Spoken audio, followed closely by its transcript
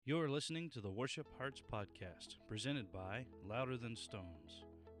You're listening to the Worship Hearts Podcast, presented by Louder Than Stones.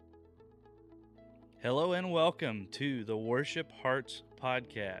 Hello and welcome to the Worship Hearts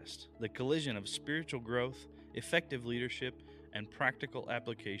Podcast, the collision of spiritual growth, effective leadership, and practical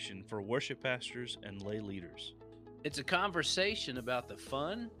application for worship pastors and lay leaders. It's a conversation about the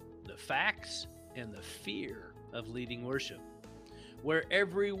fun, the facts, and the fear of leading worship, where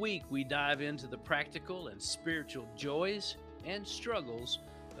every week we dive into the practical and spiritual joys and struggles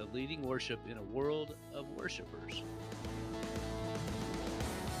of leading worship in a world of worshipers.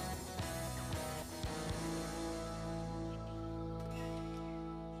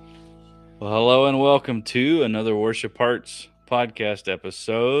 Well, hello and welcome to another Worship Hearts Podcast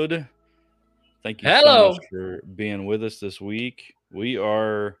episode. Thank you so much for being with us this week. We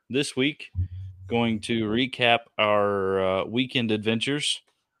are, this week, going to recap our weekend adventures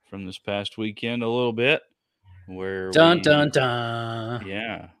from this past weekend a little bit. Where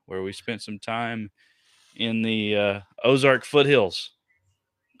we spent some time in the Ozark foothills.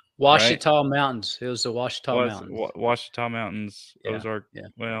 Ouachita Mountains. It was the Ouachita Mountains. Ouachita Mountains, yeah, Ozark. Yeah.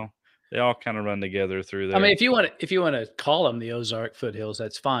 Well, they all kind of run together through there. I mean, if you want to call them the Ozark foothills,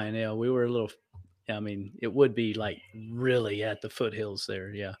 that's fine. Yeah, we were a little. I mean, it would be like really at the foothills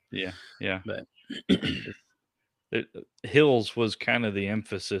there. Yeah. Yeah. But hills was kind of the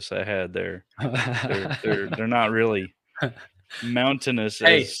emphasis I had there. They're not really mountainous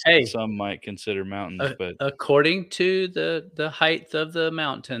as some might consider mountains, but according to the height of the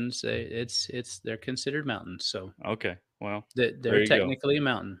mountains, they're considered mountains. So okay, well, they're technically a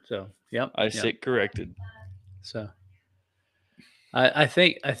mountain. So yep, I sit corrected. So I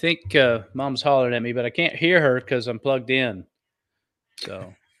think Mom's hollering at me, but I can't hear her because I'm plugged in.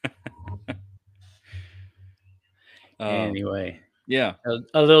 So anyway, yeah,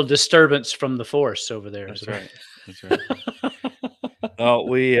 a little disturbance from the force over there. That's right.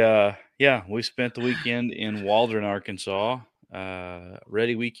 We spent the weekend in Waldron, Arkansas.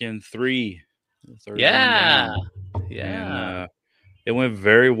 REDI Weekend 3. Yeah. And it went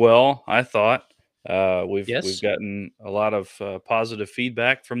very well, I thought. We've gotten a lot of positive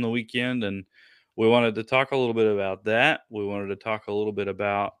feedback from the weekend, and we wanted to talk a little bit about that. We wanted to talk a little bit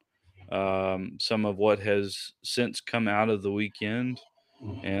about some of what has since come out of the weekend,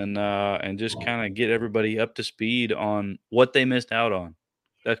 and just kind of get everybody up to speed on what they missed out on.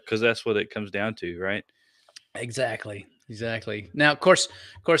 Because that's what it comes down to, right? Exactly. Now, of course,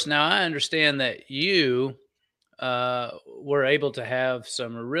 now I understand that you were able to have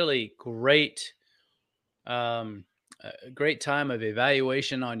some really great time of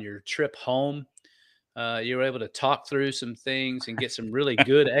evaluation on your trip home. You were able to talk through some things and get some really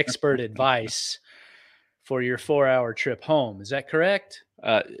good expert advice for your 4-hour trip home. Is that correct?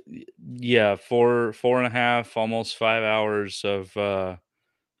 Yeah, 4.5, almost 5 hours of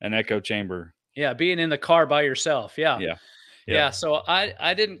an echo chamber. Yeah, being in the car by yourself. Yeah. So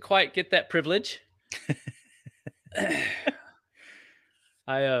I didn't quite get that privilege.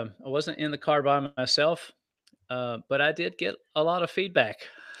 I wasn't in the car by myself, but I did get a lot of feedback.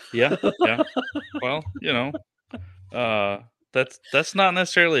 Yeah. Well, that's not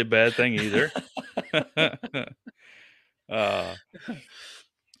necessarily a bad thing either.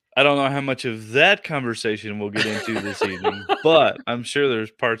 I don't know how much of that conversation we'll get into this evening, but I'm sure there's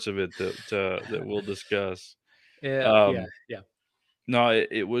parts of it that we'll discuss. Yeah. No,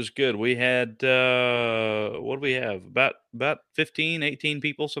 it was good. We had what do we have? About 15, 18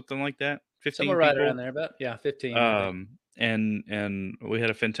 people, something like that. 15 somewhere right around there, but 15. And we had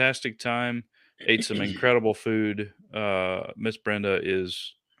a fantastic time. Ate some incredible food. Miss Brenda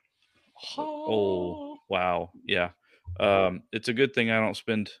is wow. Yeah. It's a good thing I don't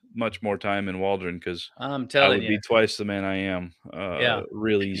spend much more time in Waldron, because I'm telling I would be twice the man I am.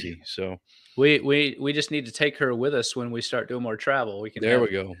 Real easy. So we just need to take her with us when we start doing more travel. We can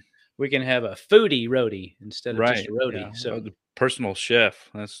have a foodie roadie instead of just a roadie. Yeah. So the personal chef.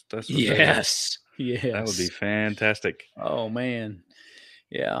 That's what yes. That would be fantastic. Oh man.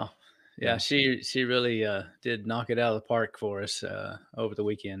 Yeah. She really did knock it out of the park for us over the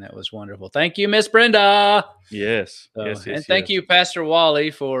weekend. That was wonderful. Thank you, Miss Brenda. Yes. And thank you, Pastor Wally,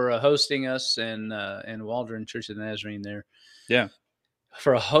 for hosting us and Waldron Church of the Nazarene there. Yeah.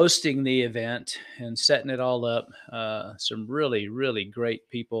 For hosting the event and setting it all up. Some really, really great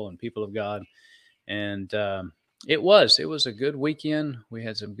people and people of God. And it was a good weekend. We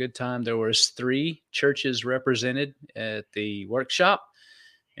had some good time. There was 3 churches represented at the workshop.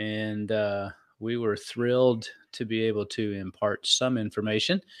 And we were thrilled to be able to impart some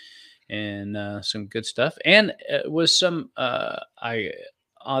information and some good stuff. And it was some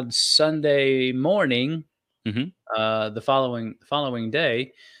on Sunday morning, Mhm. The following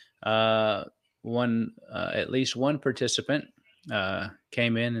day, uh, at least one participant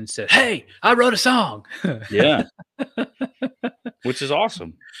came in and said, "Hey, I wrote a song," Yeah, which is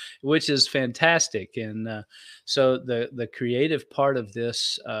awesome. which is fantastic. And so the creative part of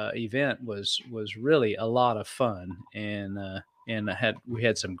this event was really a lot of fun, and we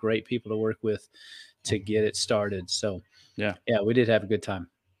had some great people to work with to get it started. So Yeah, yeah, we did have a good time.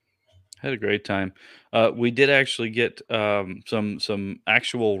 had a great time. We did actually get, some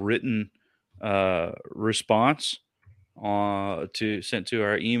actual written, response, to sent to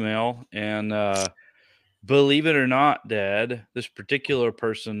our email, and, believe it or not, Dad, this particular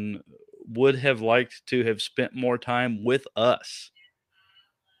person would have liked to have spent more time with us.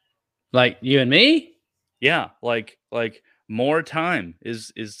 Like you and me, Yeah, like more time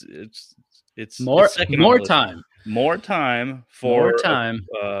is it's more second on the more list. time, More time more for time.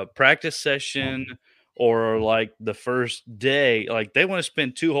 a practice session or like the first day. Like they want to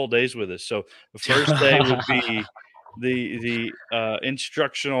spend 2 whole days with us. So the first day would be the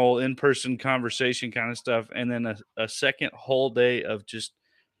instructional in-person conversation kind of stuff, and then a second whole day of just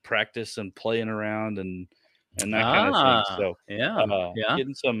practice and playing around and that kind of thing. Ah, So yeah, yeah,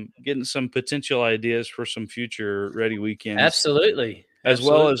 getting some potential ideas for some future ready weekends, absolutely, as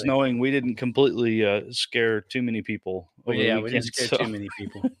well as absolutely. knowing we didn't completely, scare too many people Well, over the yeah, we didn't weekend, scare so too many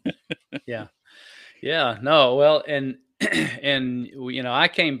people. Yeah. Yeah, no, well, and I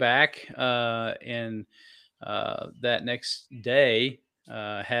came back, and that next day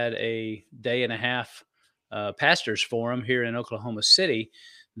had a day and a half pastors forum here in Oklahoma City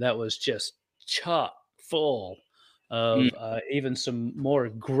that was just chock full Mm, of even some more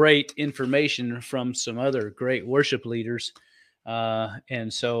great information from some other great worship leaders.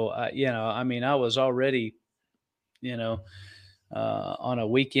 And so, I mean, I was already, you know, on a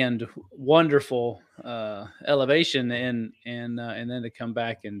weekend wonderful elevation, and then to come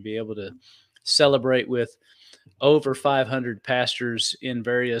back and be able to celebrate with over 500 pastors in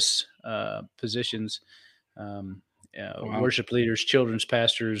various positions, wow, worship leaders, children's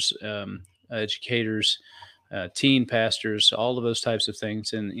pastors, educators, teen pastors, all of those types of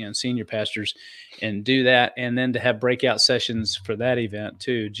things, and senior pastors, and do that, and then to have breakout sessions for that event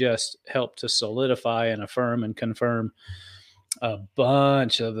too, just help to solidify and affirm and confirm a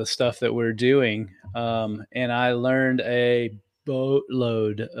bunch of the stuff that we're doing. And I learned a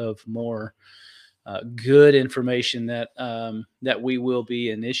boatload of more good information that we will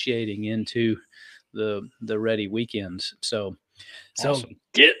be initiating into the Ready weekends. So awesome.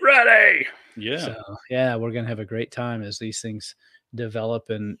 get ready. Yeah, So yeah, we're gonna have a great time as these things develop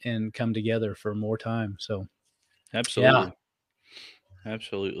and come together for more time. So yeah. absolutely,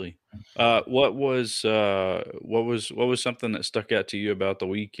 absolutely. What was something that stuck out to you about the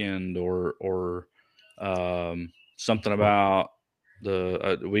weekend, or, something about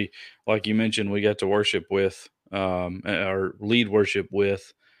we like you mentioned, we got to worship with, or lead worship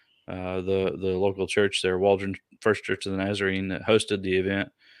with, the local church there, Waldron First Church of the Nazarene, that hosted the event,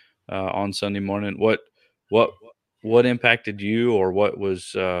 on Sunday morning. What what impacted you, or what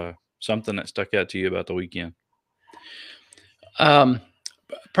was, something that stuck out to you about the weekend? Um,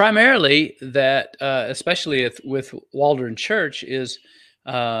 Primarily that, especially with Waldron Church, is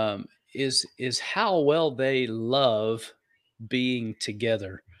how well they love being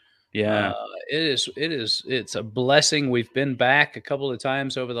together. Uh, Yeah, it's a blessing. We've been back a couple of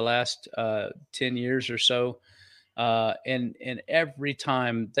times over the last 10 years or so, and every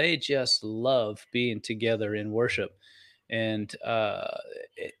time they just love being together in worship, and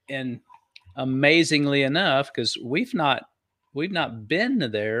and amazingly enough, because we've not been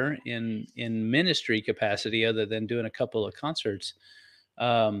there in ministry capacity other than doing a couple of concerts,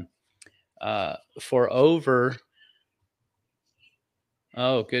 um, for over,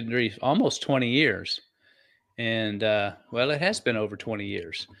 oh good grief, almost 20 years. And well, it has been over 20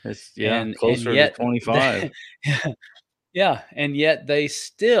 years, it's yeah, and closer to yet 25. yeah, and yet they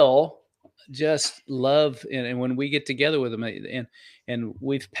still just love, and when we get together with them, and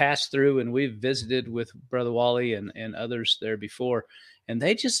we've passed through and we've visited with Brother Wally and others there before, and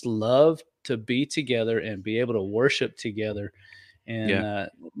they just love to be together and be able to worship together. And Yeah,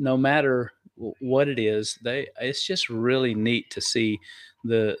 no matter what it is, they it's just really neat to see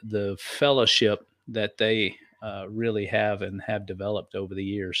the fellowship that they really have and have developed over the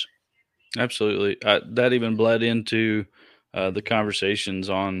years. absolutely. That even bled into, the conversations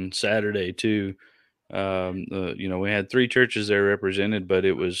on Saturday too. We had 3 churches there represented, but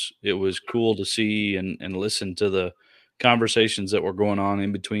it was cool to see and listen to the conversations that were going on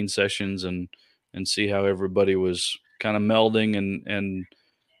in between sessions, and see how everybody was kinda melding,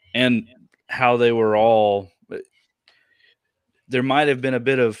 and how they were all there might have been a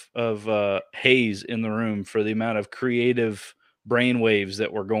bit of haze in the room for the amount of creative brain waves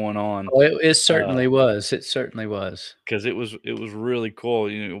that were going on. Oh, it certainly was. It certainly was. Because it was really cool.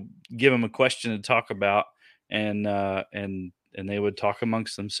 Give them a question to talk about, and they would talk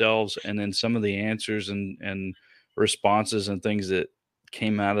amongst themselves, and then some of the answers and responses and things that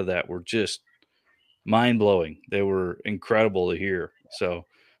came out of that were just mind blowing. They were incredible to hear. So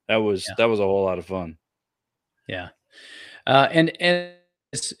Yeah, that was a whole lot of fun. yeah. And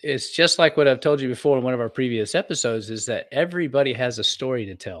it's just like what I've told you before in one of our previous episodes is that everybody has a story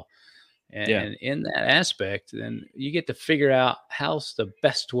to tell. Yeah, And in that aspect, then you get to figure out how's the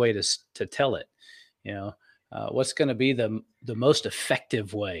best way to tell it. You know, what's going to be the most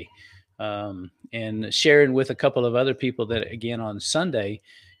effective way. And sharing with a couple of other people that again on Sunday,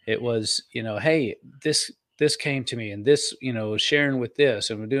 it was hey, this came to me, and this sharing with this,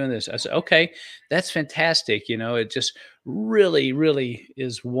 and we're doing this. I said, okay, that's fantastic. It just really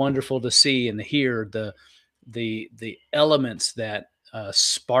is wonderful to see and hear the elements that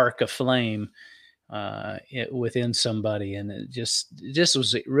spark a flame within somebody, and it just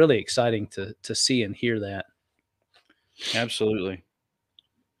was really exciting to see and hear that. absolutely,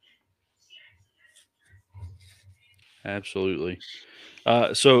 absolutely.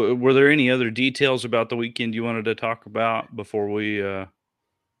 So, were there any other details about the weekend you wanted to talk about before we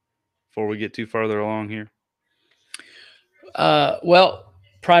get too farther along here? Well,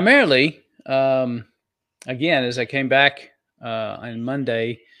 primarily, again, as I came back on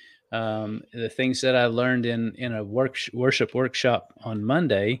Monday, the things that I learned in a worship workshop on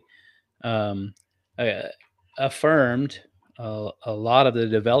Monday uh, affirmed a lot of the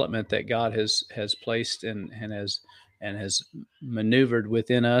development that God has placed and has maneuvered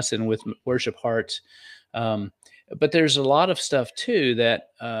within us and with worship hearts. Um, but there's a lot of stuff too that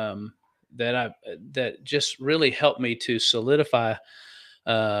just really helped me to solidify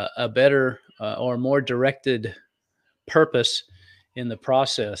a better or more directed purpose in the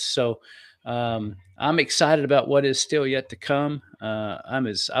process. So I'm excited about what is still yet to come. I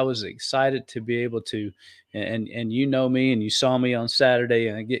was excited to be able to, and me, and you saw me on Saturday,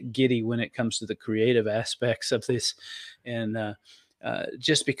 and I get giddy when it comes to the creative aspects of this, and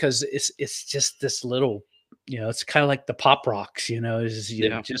just because it's just this little. It's kind of like the pop rocks. You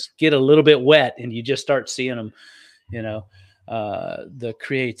Yeah, just get a little bit wet, and you just start seeing them. You know, the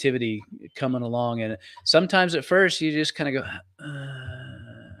creativity coming along, and sometimes at first you just kind of go,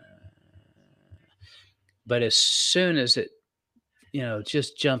 but as soon as it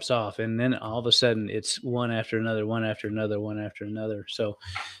just jumps off, and then all of a sudden it's one after another, one after another, one after another. So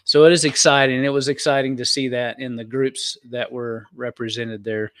it is exciting. It was exciting to see that in the groups that were represented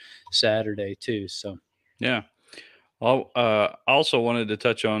there Saturday too. So yeah. I also wanted to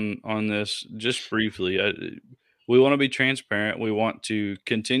touch on this just briefly. We want to be transparent. We want to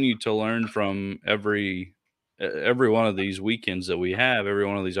continue to learn from every one of these weekends that we have, every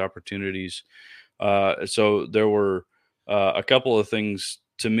one of these opportunities. So there were a couple of things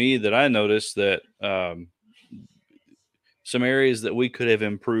to me that I noticed that some areas that we could have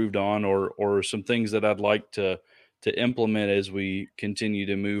improved on, or some things that I'd like to implement as we continue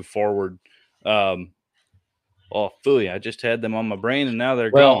to move forward. Um, Oh, phooey, I just had them on my brain and now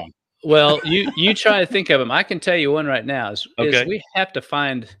they're well, gone. you try to think of them. I can tell you one right now is Okay. we have to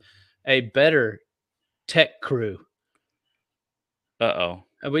find a better tech crew. Uh-oh.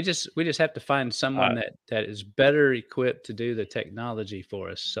 We just have to find someone Uh, that is better equipped to do the technology for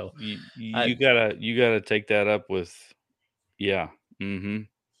us. So I you gotta take that up with, yeah. Mhm.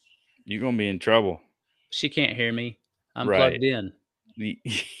 You're gonna be in trouble. She can't hear me. I'm Right. plugged in. The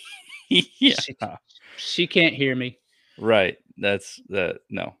Yeah. She she can't hear me. Right. That's that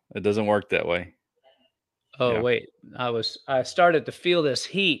no, it doesn't work that way. Oh, Yeah. wait. I started to feel this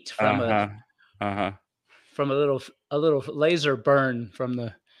heat Uh-huh. Uh-huh. from a little laser burn from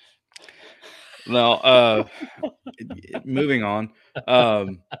the No, moving on.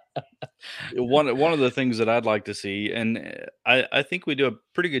 Um one of the things that I'd like to see, and I think we do a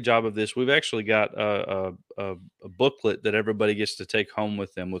pretty good job of this. We've actually got a booklet that everybody gets to take home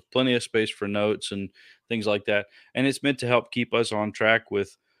with them, with plenty of space for notes and things like that. And it's meant to help keep us on track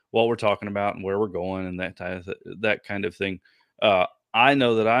with what we're talking about and where we're going and that kind of thing. I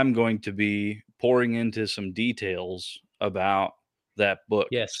know that I'm going to be pouring into some details about that book.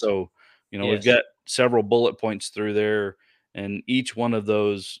 Yes. So, we've Yes. got several bullet points through there, and each one of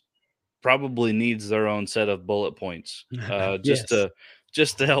those probably needs their own set of bullet points, Yes.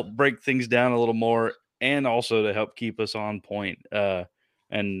 just to help break things down a little more, and also to help keep us on point,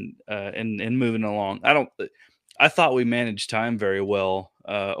 and moving along. I thought we managed time very well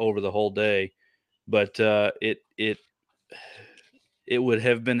over the whole day, but it it would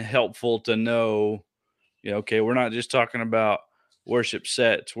have been helpful to know, okay, we're not just talking about worship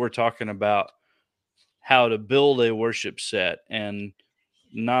sets. We're talking about how to build a worship set, and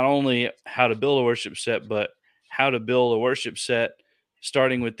not only how to build a worship set, but how to build a worship set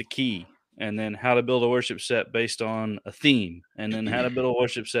starting with the key, and then how to build a worship set based on a theme, and then how to build a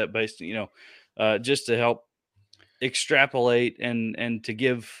worship set based, just to help extrapolate and to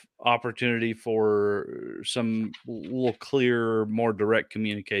give opportunity for some little clearer, more direct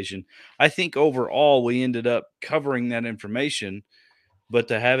communication. I think overall we ended up covering that information, but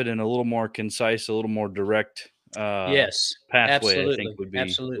to have it in a little more concise, a little more direct Yes, pathway, I think absolutely, would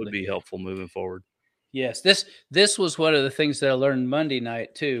absolutely. be helpful moving forward. Yes, this was one of the things that I learned Monday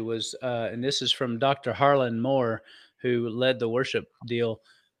night too was, and this is from Dr. Harlan Moore, who led the worship deal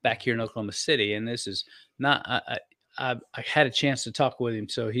back here in Oklahoma City. And this is not I had a chance to talk with him,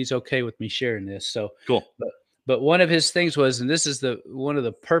 so he's okay with me sharing this. So, Cool. but one of his things was, and this is the one of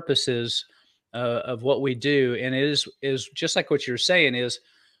the purposes of what we do, and it is just like what you're saying is,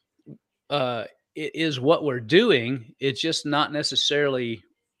 uh, it is what we're doing. It's just not necessarily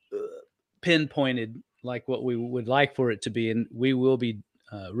uh, pinpointed like what we would like for it to be, and we will be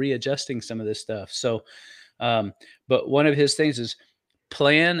readjusting some of this stuff. So, um, but one of his things is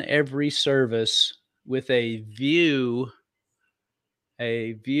plan every service with a view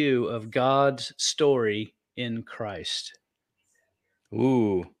of God's story in Christ.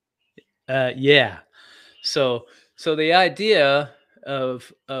 Ooh. Yeah. So the idea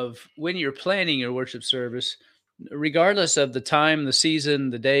of when you're planning your worship service, regardless of the time, the season,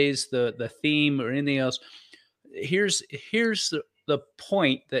 the days, the theme, or anything else, here's the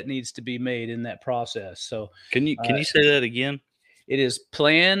point that needs to be made in that process. So Can uh, you say that again? it is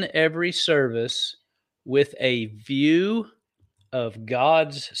plan every service with a view of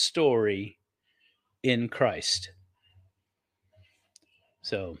God's story in Christ.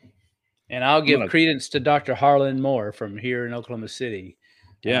 So, and I'll I'm give gonna credence to Dr. Harlan Moore from here in Oklahoma City.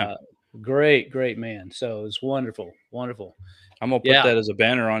 Yeah. Uh, great man. So it's wonderful, wonderful. I'm gonna put Yeah. that as a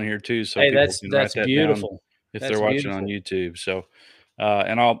banner on here too, so Hey, people can write that's that down beautiful. if they're That's watching on beautiful. YouTube. So,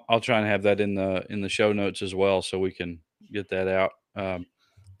 and I'll try and have that in the show notes as well, so we can get that out.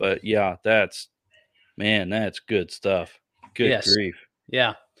 But yeah, that's good stuff. Good Yes. grief.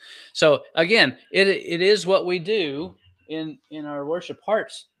 Yeah. So again, it is what we do in our worship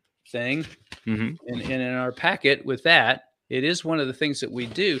hearts thing, Hmm. and in our packet with that. It is one of the things that we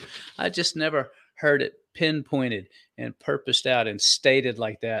do. I just never heard it pinpointed and purposed out and stated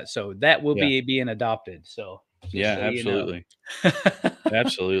like that. So that will Yeah. be being adopted. So just Yeah. so you know. Absolutely.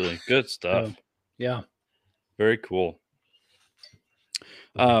 Absolutely. Good So stuff. yeah. Very cool.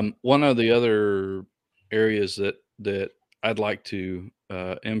 One of the other areas that I'd like to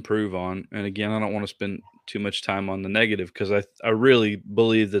improve on, and again, I don't want to spend too much time on the negative because I really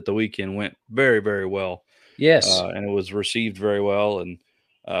believe that the weekend went very very well, Yes. and it was received very well, and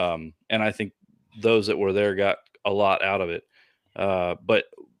I think those that were there got a lot out of it. But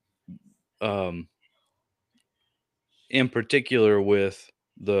um, in particular with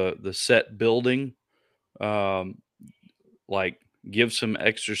the set building, um, like give some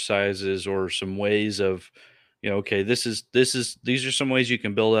exercises or some ways of, okay, these are some ways you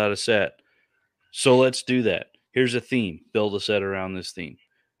can build out a set, so let's do that. Here's a theme, build a set around this theme,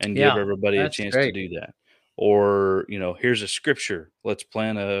 and give Yeah. everybody a That's chance to great. do that. Or, here's a scripture, let's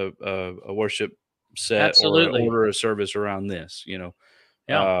plan a worship set or Absolutely. order a service around this.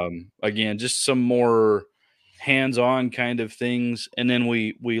 Yeah. Again, just some more hands-on kind of things, and then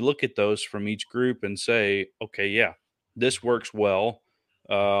we look at those from each group and say, okay, yeah, this works well.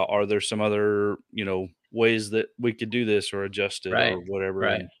 Are there some other ways that we could do this or adjust it Right. or whatever,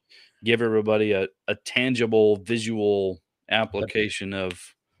 Right. and give everybody a tangible visual The application of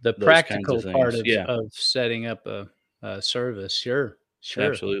the those kinds of practical part things. Yeah, of setting up a service. Sure. Sure.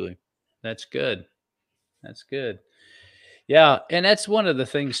 absolutely. That's good. That's good. Yeah, and that's one of the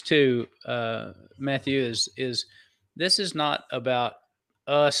things too, Matthew, is this is not about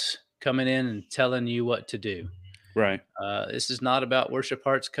us coming in and telling you what to do. Right. This is not about worship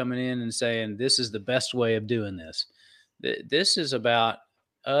hearts coming in and saying this is the best way of doing this. This is about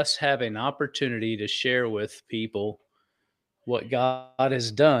us having opportunity to share with people what God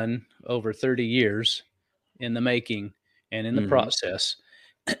has done over 30 years in the making and in the Hmm. process.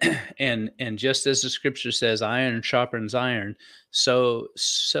 And just as the scripture says, iron sharpens iron, so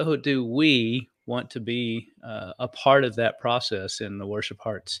do we want to be a part of that process in the worship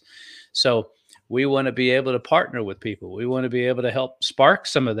hearts. So we want to be able to partner with people. We want to be able to help spark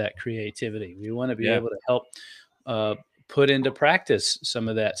some of that creativity. We want to be Yeah. able to help uh, put into practice some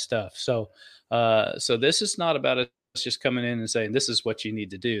of that stuff. So so this is not about us just coming in and saying, this is what you need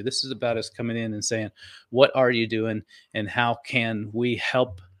to do. This is about us coming in and saying, what are you doing and how can we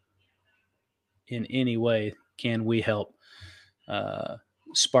help in any way? Can we help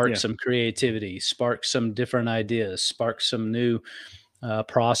spark Yeah, some creativity, spark some different ideas, spark some new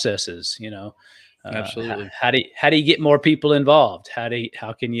processes? absolutely. How do you get more people involved? How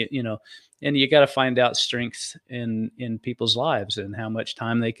can you, and you got to find out strengths in people's lives and how much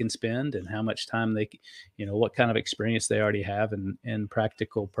time they can spend and how much time what kind of experience they already have and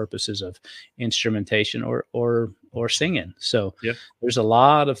practical purposes of instrumentation or singing. So Yeah, there's a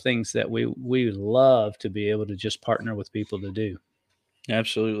lot of things that we love to be able to just partner with people to do.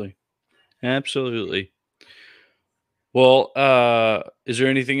 absolutely. Absolutely. Well, is there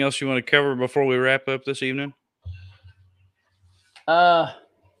anything else you want to cover before we wrap up this evening? Uh,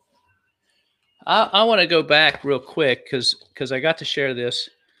 I want to go back real quick because I got to share this,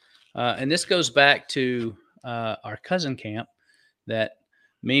 and this goes back to our cousin camp that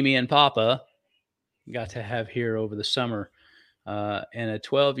Mimi and Papa got to have here over the summer. And a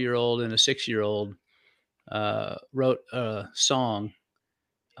 12-year-old and a 6-year-old wrote a song.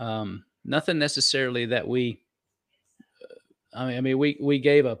 Nothing necessarily that we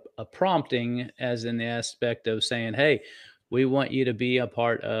gave a prompting as in the aspect of saying, hey, we want you to be a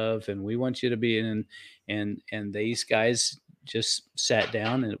part of, and we want you to be in, and these guys just sat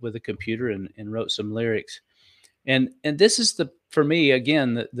down with a computer and wrote some lyrics. And this is for me,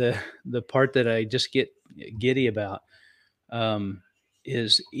 again, the part that I just get giddy about, um,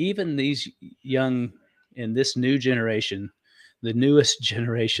 is even these young in this new generation, the newest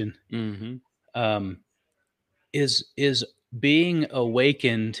generation, Mm-hmm. um, is being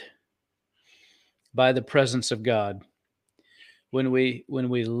awakened by the presence of God. When we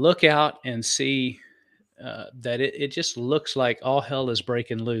look out and see that it just looks like all hell is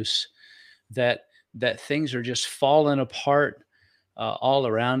breaking loose, that things are just falling apart all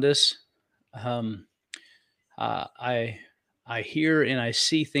around us. Um, I hear and I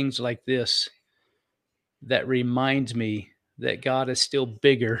see things like this that reminds me that God is still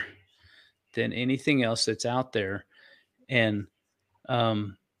bigger than anything else that's out there, and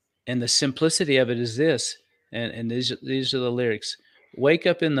um, and the simplicity of it is this, and these are the lyrics: "Wake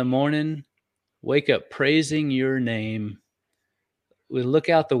up in the morning, wake up praising your name. We look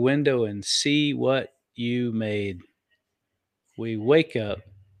out the window and see what you made. We wake up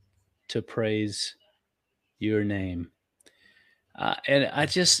to praise your name." And I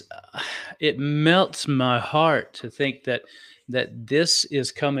just, it melts my heart to think that this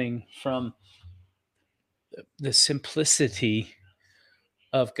is coming from the simplicity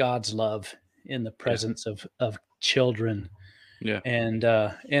of God's love in the Yeah, presence of children. yeah, And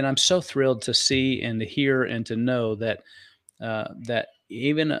I'm so thrilled to see and to hear and to know that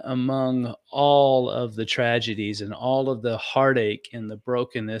even among all of the tragedies and all of the heartache and the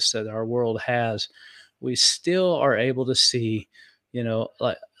brokenness that our world has, we still are able to see,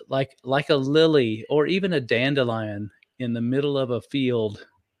 like a lily or even a dandelion in the middle of a field,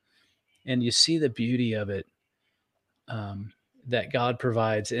 and you see the beauty of it, that God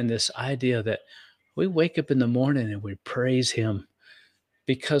provides, in this idea that we wake up in the morning and we praise Him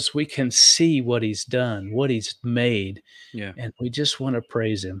because we can see what He's done, what He's made, yeah. and we just want to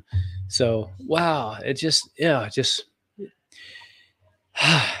praise Him. So, wow, it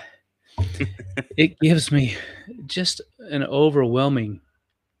gives me just an overwhelming,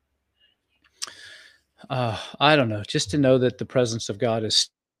 I don't know, just to know that the presence of God is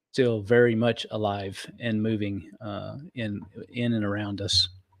still very much alive and moving in and around us.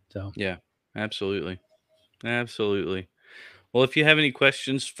 So, Yeah, absolutely. Absolutely. Well, if you have any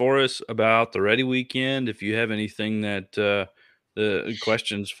questions for us about the Ready Weekend, if you have anything that the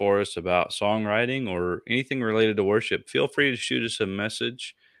questions for us about songwriting or anything related to worship, feel free to shoot us a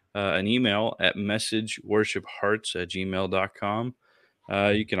message, an email at messageworshiphearts@gmail.com.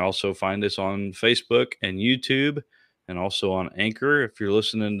 You can also find us on Facebook and YouTube, and also on Anchor if you're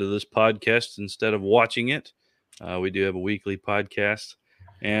listening to this podcast instead of watching it. We do have a weekly podcast,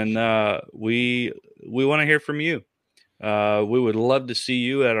 and we want to hear from you. We would love to see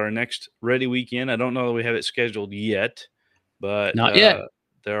you at our next Ready Weekend. I don't know that we have it scheduled yet, but not yet.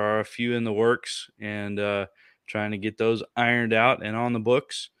 there are a few in the works, and trying to get those ironed out and on the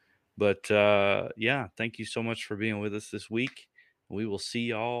books. But yeah, thank you so much for being with us this week. We will see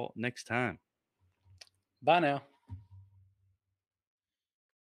y'all next time. Bye now.